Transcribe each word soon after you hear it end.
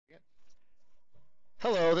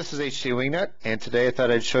Hello, this is HT Wingnut, and today I thought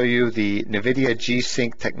I'd show you the Nvidia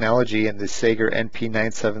G-Sync technology and the Sager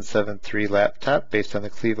NP9773 laptop based on the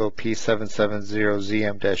Clevo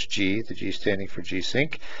P770ZM-G, the G standing for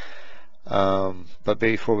G-Sync. But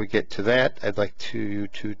before we get to that, I'd like to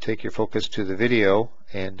take your focus to the video,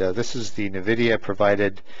 and this is the Nvidia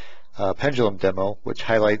provided pendulum demo, which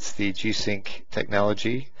highlights the G-Sync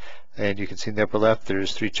technology. And you can see in the upper left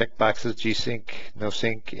there's three checkboxes: G-Sync, No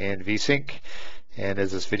Sync, and V-Sync. And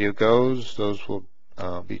as this video goes, those will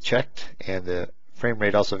be checked, and the frame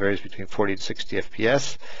rate also varies between 40 to 60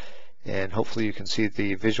 FPS, and hopefully you can see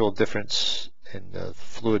the visual difference in the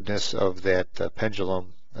fluidness of that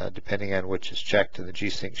pendulum depending on which is checked, and the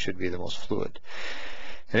G-Sync should be the most fluid.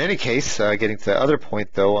 In any case, getting to the other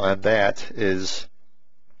point though on that is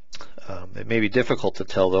it may be difficult to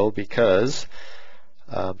tell though because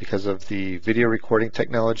of the video recording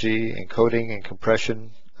technology, encoding and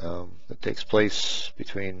compression that takes place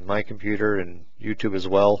between my computer and YouTube as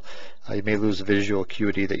well. You may lose the visual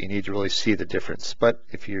acuity that you need to really see the difference. But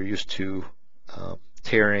if you're used to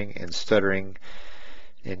tearing and stuttering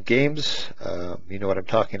in games, you know what I'm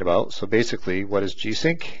talking about. So basically, what is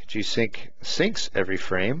G-Sync? G-Sync syncs every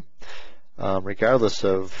frame regardless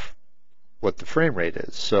of what the frame rate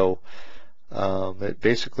is. So it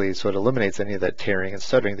basically eliminates any of that tearing and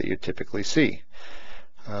stuttering that you typically see.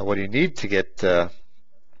 What do you need to get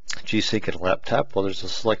G-Sync in a laptop? Well, there's a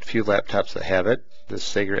select few laptops that have it. This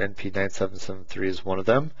Sager NP9773 is one of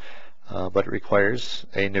them, but it requires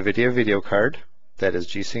a Nvidia video card that is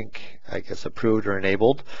G-Sync, I guess, approved or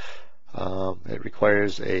enabled. It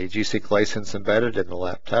requires a G-Sync license embedded in the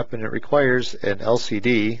laptop, and it requires an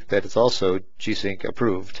LCD that is also G-Sync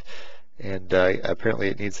approved, and apparently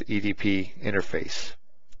it needs the EDP interface.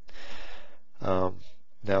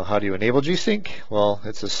 Now, how do you enable G-Sync? Well,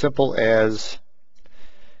 it's as simple as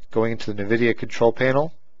going into the Nvidia control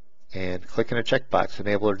panel and clicking a checkbox,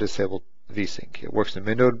 enable or disable V-Sync. It works in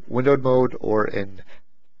windowed mode or in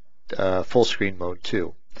full screen mode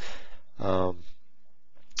too.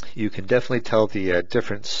 You can definitely tell the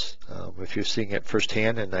difference if you're seeing it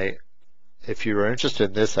firsthand, and if you were interested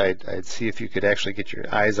in this, I'd see if you could actually get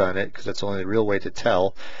your eyes on it, because that's the only real way to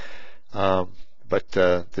tell. But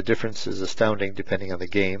the difference is astounding depending on the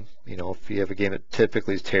game. You know, if you have a game that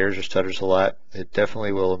typically tears or stutters a lot, it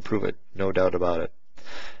definitely will improve it, no doubt about it.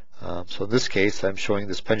 So in this case, I'm showing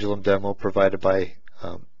this pendulum demo provided by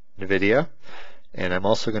Nvidia, and I'm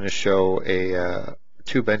also going to show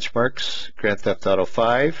two benchmarks, Grand Theft Auto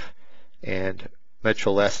 5 and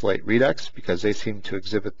Metro Last Light Redux, because they seem to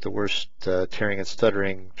exhibit the worst tearing and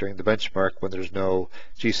stuttering during the benchmark when there's no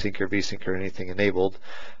G-Sync or V-Sync or anything enabled.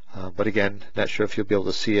 But again, not sure if you'll be able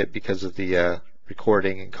to see it because of the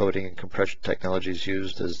recording, encoding, and compression technologies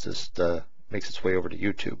used as this makes its way over to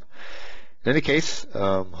YouTube. In any case,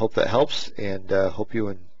 hope that helps, and hope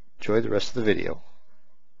you enjoy the rest of the video.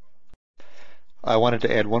 I wanted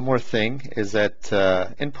to add one more thing, is that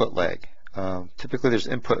input lag. Typically there's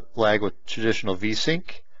input lag with traditional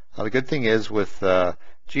V-Sync. The good thing is with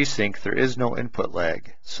G-Sync there is no input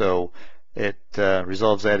lag, so it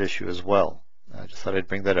resolves that issue as well. I just thought I'd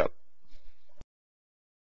bring that up.